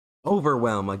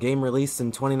Overwhelm, a game released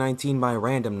in 2019 by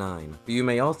Random9, who you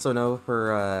may also know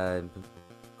for,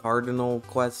 Cardinal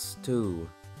Quest 2.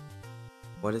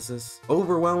 What is this?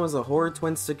 Overwhelm is a horror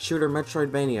twin-stick shooter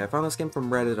Metroidvania. I found this game from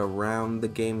Reddit around the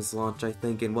game's launch, I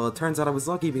think, and well, it turns out I was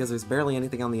lucky because there's barely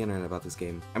anything on the internet about this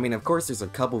game. I mean, of course there's a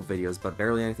couple videos, but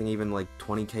barely anything even like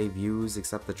 20k views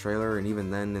except the trailer, and even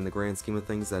then, in the grand scheme of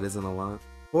things, that isn't a lot.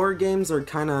 Horror games are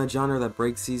kinda a genre that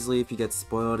breaks easily if you get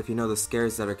spoiled. If you know the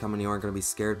scares that are coming, you aren't gonna be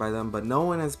scared by them, but no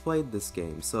one has played this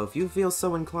game, so if you feel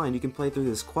so inclined, you can play through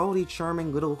this quality,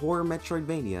 charming little horror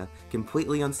Metroidvania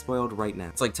completely unspoiled right now.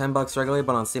 It's like 10 bucks regularly,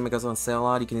 but on Steam it goes on sale a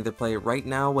lot. You can either play it right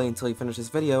now, wait until you finish this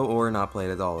video, or not play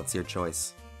it at all. It's your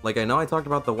choice. Like, I know I talked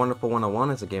about The Wonderful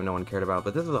 101 as a game no one cared about,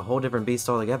 but this is a whole different beast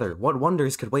altogether. What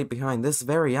wonders could wait behind this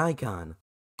very icon?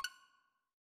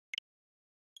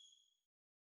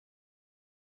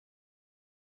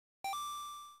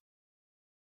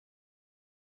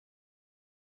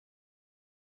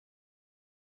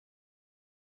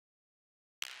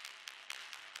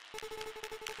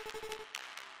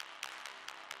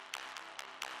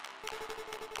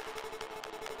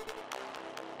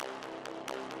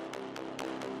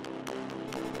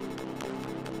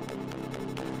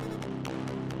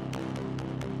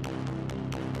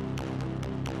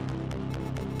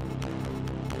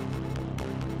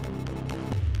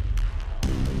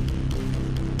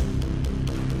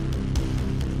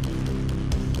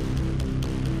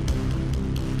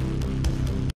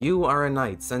 You are a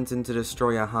knight sent in to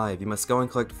destroy a hive. You must go and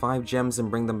collect 5 gems and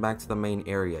bring them back to the main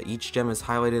area. Each gem is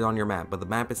highlighted on your map, but the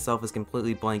map itself is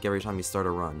completely blank every time you start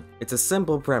a run. It's a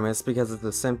simple premise because it's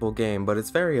a simple game, but it's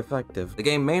very effective. The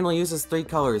game mainly uses 3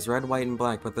 colors, red, white, and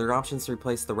black, but there are options to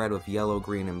replace the red with yellow,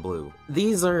 green, and blue.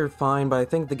 These are fine, but I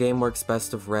think the game works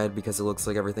best with red because it looks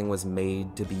like everything was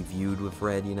made to be viewed with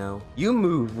red, you know? You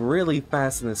move really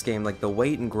fast in this game, like the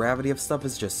weight and gravity of stuff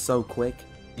is just so quick.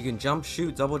 You can jump,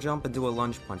 shoot, double jump, and do a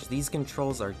lunge punch. These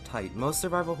controls are tight. Most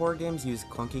survival horror games use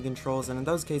clunky controls, and in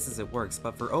those cases it works,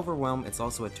 but for Overwhelm, it's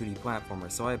also a 2D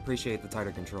platformer, so I appreciate the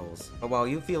tighter controls. But while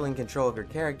you feel in control of your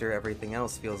character, everything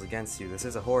else feels against you. This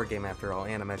is a horror game after all,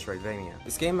 and a Metroidvania.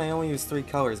 This game may only use 3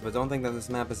 colors, but don't think that this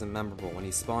map isn't memorable. When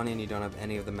you spawn in, you don't have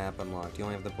any of the map unlocked. You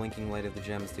only have the blinking light of the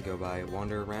gems to go by,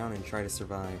 wander around, and try to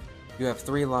survive. You have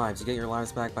 3 lives. You get your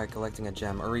lives back by collecting a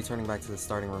gem, or returning back to the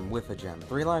starting room with a gem.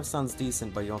 3 lives sounds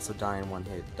decent, but you also die in 1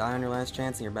 hit. Die on your last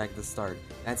chance and you're back at the start.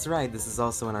 That's right, this is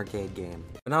also an arcade game.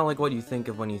 But not like what you think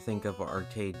of when you think of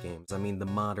arcade games. I mean the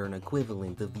modern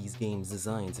equivalent of these games'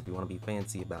 designs, if you want to be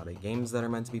fancy about it. Games that are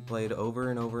meant to be played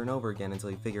over and over and over again until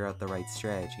you figure out the right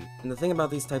strategy. And the thing about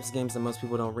these types of games that most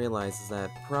people don't realize is that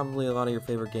probably a lot of your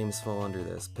favorite games fall under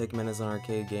this. Pikmin is an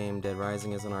arcade game, Dead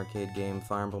Rising is an arcade game,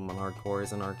 Fire Emblem Hardcore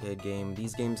is an arcade game.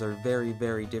 These games are very,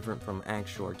 very different from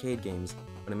actual arcade games,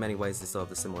 but in many ways they still have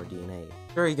the similar DNA.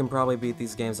 Sure, you can probably beat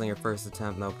these games on your first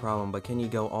attempt, no problem, but can you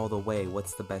go all the way?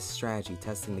 What's the best strategy?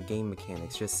 Testing the game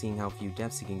mechanics, just seeing how few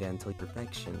depths you can get until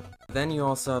perfection. Then you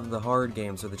also have the hard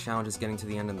games, where the challenge is getting to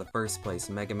the end in the first place.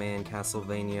 Mega Man,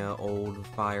 Castlevania, old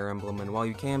Fire Emblem, and while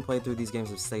you can play through these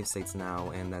games with save states now,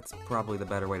 and that's probably the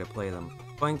better way to play them,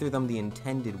 playing through them the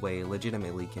intended way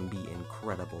legitimately can be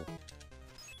incredible.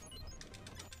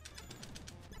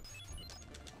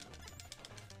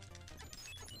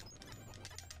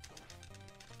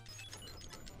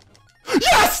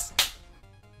 Yes!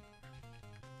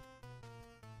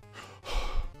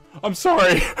 I'm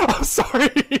sorry. I'm sorry.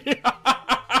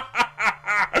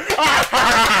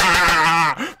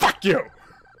 Fuck you.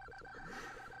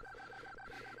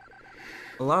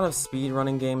 A lot of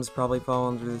speedrunning games probably fall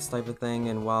under this type of thing,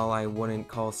 and while I wouldn't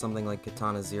call something like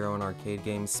Katana Zero an arcade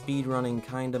game, speedrunning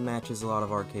kinda matches a lot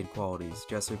of arcade qualities,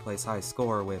 just replace high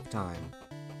score with time.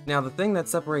 Now the thing that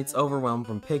separates Overwhelm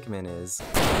from Pikmin is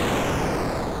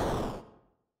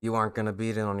you aren't gonna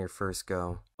beat it on your first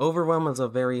go. Overwhelm is a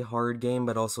very hard game,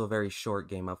 but also a very short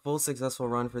game. A full successful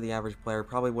run for the average player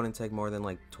probably wouldn't take more than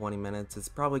like 20 minutes. It's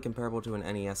probably comparable to an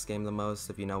NES game the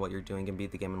most. If you know what you're doing, you can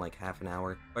beat the game in like half an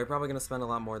hour. But you're probably gonna spend a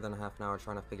lot more than half an hour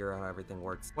trying to figure out how everything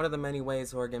works. One of the many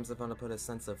ways horror games have found to put a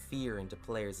sense of fear into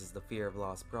players is the fear of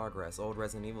lost progress. Old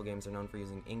Resident Evil games are known for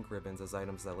using ink ribbons as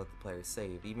items that let the player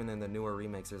save. Even in the newer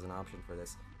remakes, there's an option for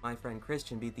this. My friend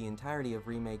Christian beat the entirety of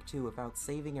Remake 2 without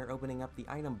saving or opening up the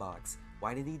item box.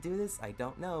 Why did he do this? I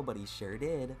don't know, but he sure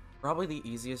did. Probably the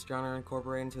easiest genre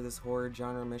incorporated into this horror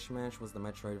genre mishmash was the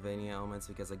Metroidvania elements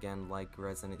because again, like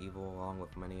Resident Evil along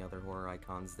with many other horror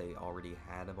icons, they already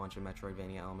had a bunch of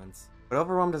Metroidvania elements. But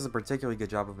Overwhelm does a particularly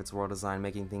good job of its world design,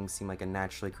 making things seem like a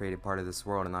naturally created part of this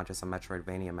world and not just a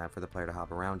Metroidvania map for the player to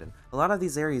hop around in. A lot of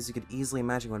these areas you could easily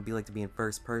imagine what it'd be like to be in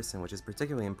first person, which is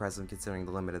particularly impressive considering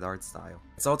the limited art style.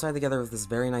 It's all tied together with this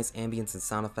very nice ambience and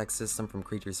sound effects system from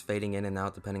creatures fading in and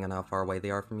out depending on how far away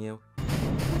they are from you.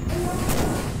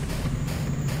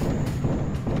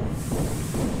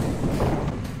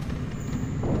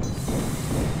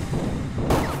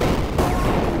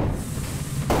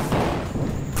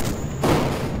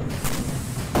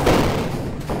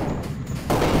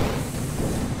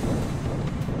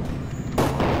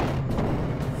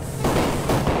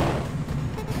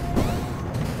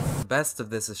 The best of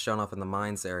this is shown off in the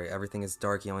mines area. Everything is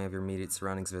dark, you only have your immediate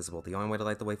surroundings visible. The only way to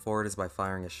light the way forward is by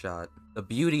firing a shot. The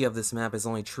beauty of this map is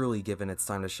only truly given its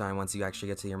time to shine once you actually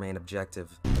get to your main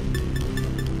objective.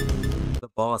 The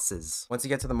bosses. Once you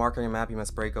get to the mark on your map, you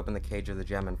must break open the cage of the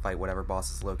gem and fight whatever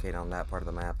boss is located on that part of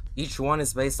the map. Each one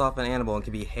is based off an animal and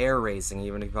can be hair-raising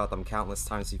even if you fought them countless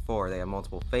times before. They have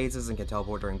multiple phases and can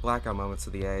teleport during blackout moments so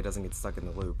the AI doesn't get stuck in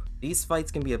the loop. These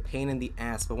fights can be a pain in the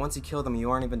ass, but once you kill them, you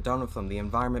aren't even done with them. The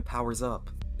environment powers up.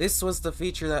 This was the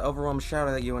feature that Overwhelm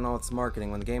shouted at you in all its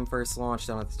marketing. When the game first launched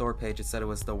on its store page, it said it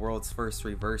was the world's first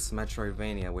reverse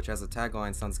Metroidvania, which as a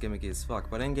tagline sounds gimmicky as fuck,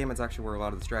 but in-game it's actually where a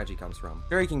lot of the strategy comes from.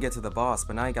 Sure, you can get to the boss,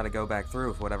 but now you gotta go back through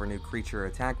with whatever new creature or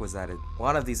attack was added. A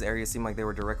lot of these areas seem like they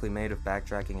were directly made with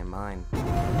backtracking in mind.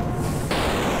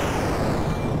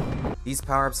 These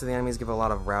power-ups to the enemies give a lot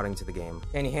of routing to the game.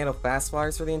 Can you handle fast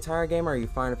flyers for the entire game, or are you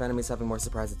fine if enemies having more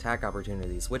surprise attack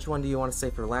opportunities? Which one do you want to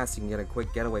save for last so you can get a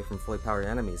quick getaway from fully powered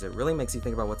enemies? It really makes you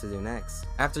think about what to do next.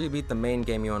 After you beat the main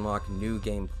game, you unlock New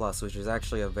Game Plus, which is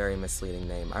actually a very misleading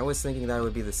name. I was thinking that it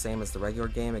would be the same as the regular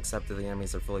game, except that the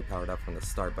enemies are fully powered up from the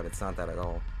start, but it's not that at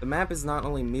all. The map is not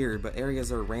only mirrored, but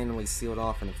areas are randomly sealed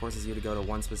off, and it forces you to go to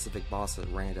one specific boss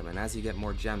at random, and as you get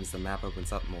more gems, the map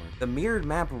opens up more. The mirrored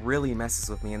map really messes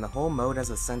with me, and the whole mode has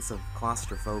a sense of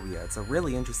claustrophobia. It's a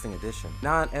really interesting addition.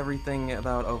 Not everything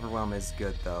about Overwhelm is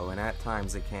good though, and at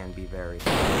times it can be very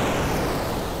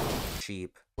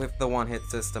cheap. With the one-hit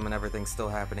system and everything still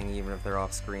happening even if they're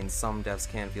off-screen, some devs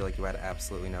can feel like you had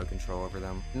absolutely no control over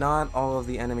them. Not all of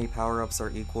the enemy power-ups are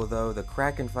equal though. The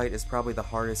Kraken fight is probably the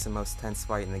hardest and most tense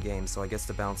fight in the game, so I guess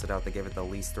to balance it out they gave it the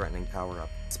least threatening power-up.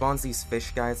 It spawns these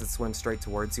fish guys that swim straight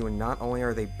towards you, and not only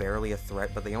are they barely a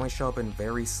threat, but they only show up in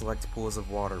very select pools of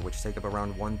water, which take up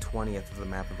around 1/20th of the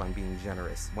map if I'm being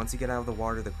generous. Once you get out of the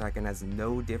water, the Kraken has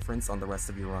no difference on the rest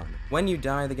of your run. When you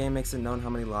die, the game makes it known how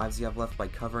many lives you have left by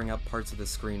covering up parts of the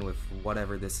screen with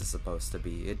whatever this is supposed to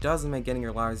be. It does make getting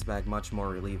your lives back much more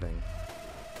relieving.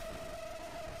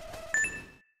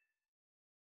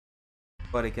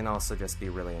 But it can also just be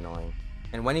really annoying.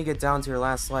 And when you get down to your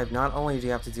last life, not only do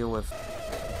you have to deal with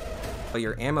but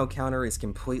your ammo counter is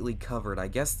completely covered. I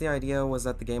guess the idea was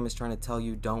that the game is trying to tell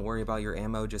you don't worry about your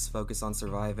ammo, just focus on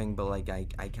surviving, but like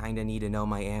I kinda need to know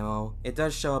my ammo. It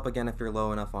does show up again if you're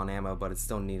low enough on ammo, but it's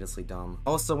still needlessly dumb.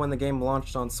 Also, when the game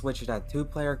launched on Switch, it had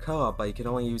 2-player co-op, but you could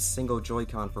only use single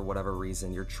Joy-Con for whatever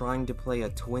reason. You're trying to play a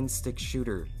twin-stick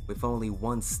shooter with only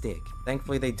one stick.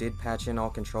 Thankfully, they did patch in all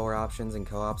controller options and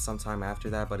co-op sometime after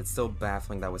that, but it's still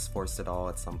baffling that was forced at all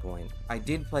at some point. I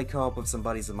did play co-op with some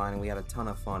buddies of mine and we had a ton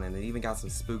of fun, and it even got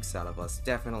some spooks out of us.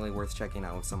 Definitely worth checking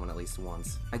out with someone at least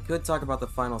once. I could talk about the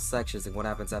final sections and what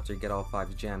happens after you get all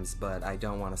 5 gems, but I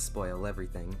don't want to spoil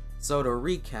everything. So to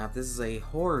recap, this is a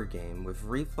horror game with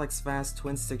reflex-fast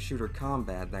twin-stick shooter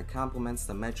combat that complements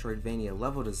the Metroidvania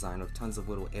level design with tons of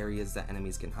little areas that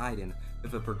enemies can hide in,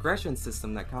 with a progression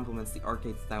system that complements the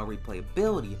arcade-style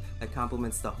replayability that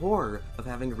complements the horror of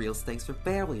having real stakes for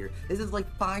failure. This is like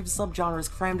 5 subgenres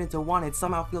crammed into one. It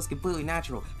somehow feels completely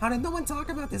natural. How did no one talk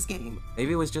about this game?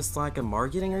 Maybe it was just lack of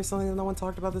marketing or something that no one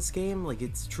talked about this game? Like,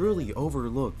 it's truly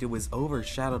overlooked. It was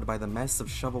overshadowed by the mess of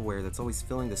shovelware that's always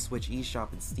filling the Switch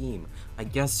eShop and Steam. I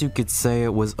guess you could say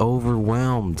it was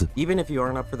overwhelmed. Even if you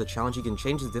aren't up for the challenge, you can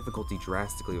change the difficulty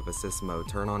drastically with assist mode,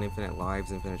 turn on infinite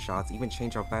lives, infinite shots, even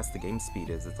change how fast the game speed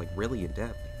is. It's like really in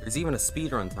depth. There's even a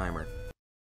speedrun timer.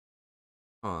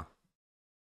 Huh. I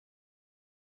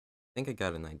think I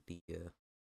got an idea.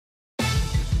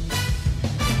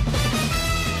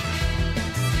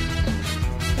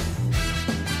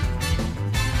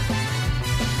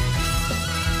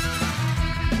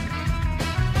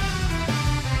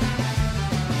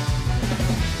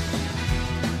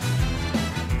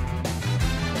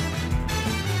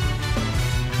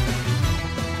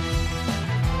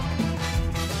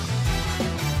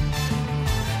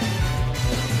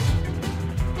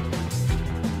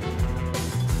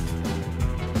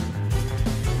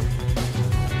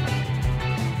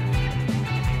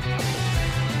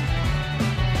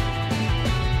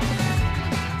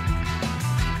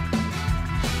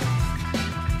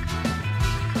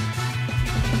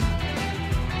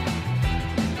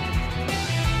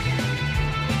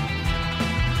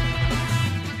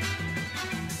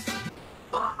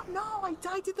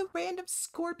 the random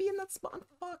scorpion that spawned?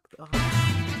 Fuck. Oh.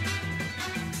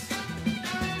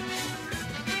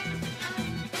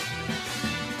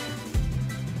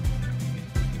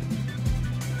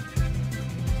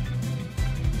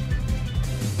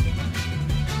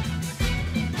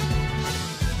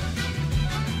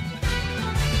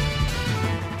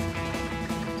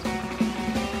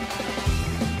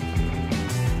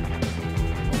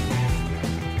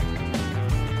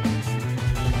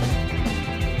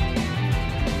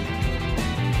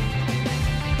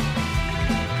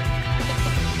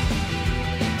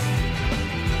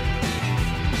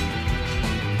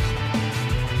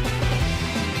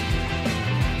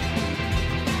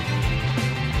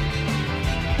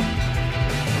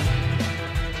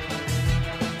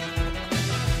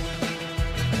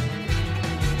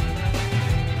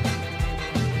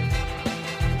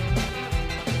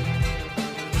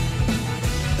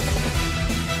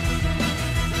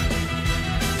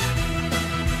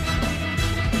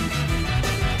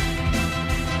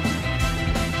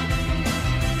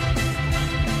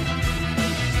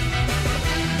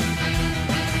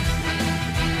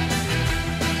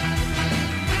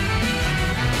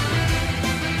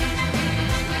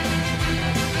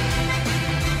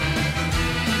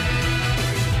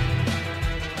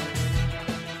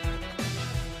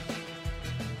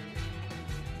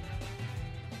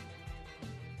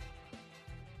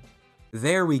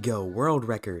 There we go, world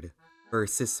record for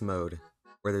assist mode,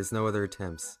 where there's no other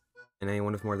attempts, and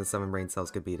anyone with more than 7 brain cells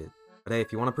could beat it. But hey,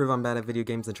 if you want to prove I'm bad at video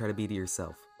games, then try to beat it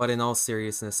yourself. But in all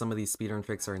seriousness, some of these speedrun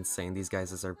tricks are insane. These guys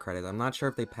deserve credit. I'm not sure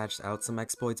if they patched out some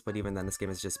exploits, but even then this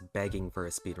game is just begging for a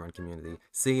speedrun community.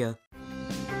 See ya!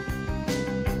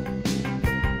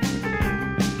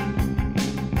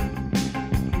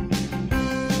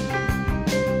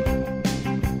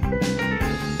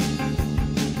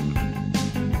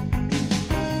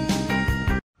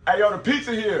 Hey, yo, the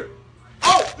pizza here.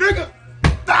 Oh, nigga!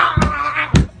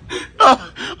 Ah!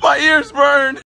 My ears burn!